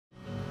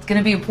It's going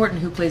to be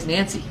important who plays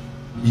Nancy.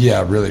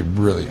 Yeah, really,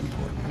 really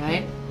important.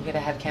 Right? You got to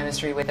have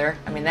chemistry with her.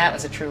 I mean, that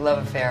was a true love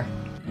affair.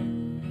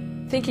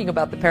 Thinking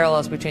about the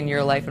parallels between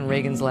your life and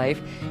Reagan's life,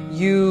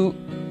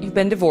 you've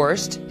been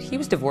divorced. He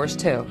was divorced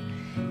too.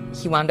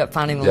 He wound up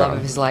finding the love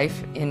of his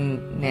life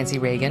in Nancy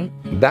Reagan.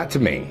 That, to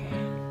me,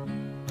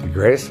 the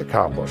greatest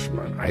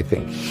accomplishment I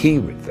think he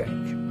would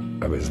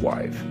think of his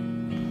life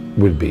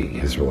would be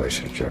his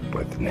relationship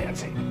with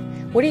Nancy.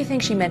 What do you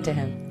think she meant to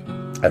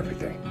him?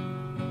 Everything.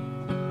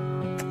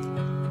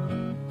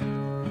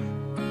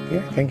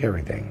 Yeah, I think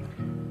everything.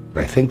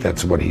 I think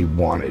that's what he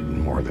wanted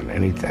more than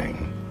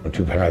anything,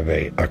 to have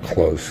a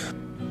close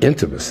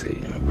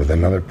intimacy with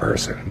another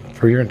person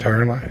for your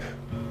entire life.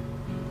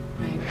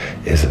 Right.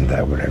 Isn't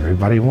that what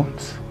everybody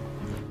wants?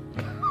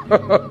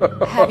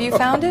 Have you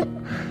found it?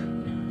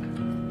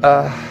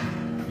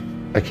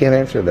 I can't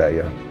answer that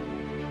yet.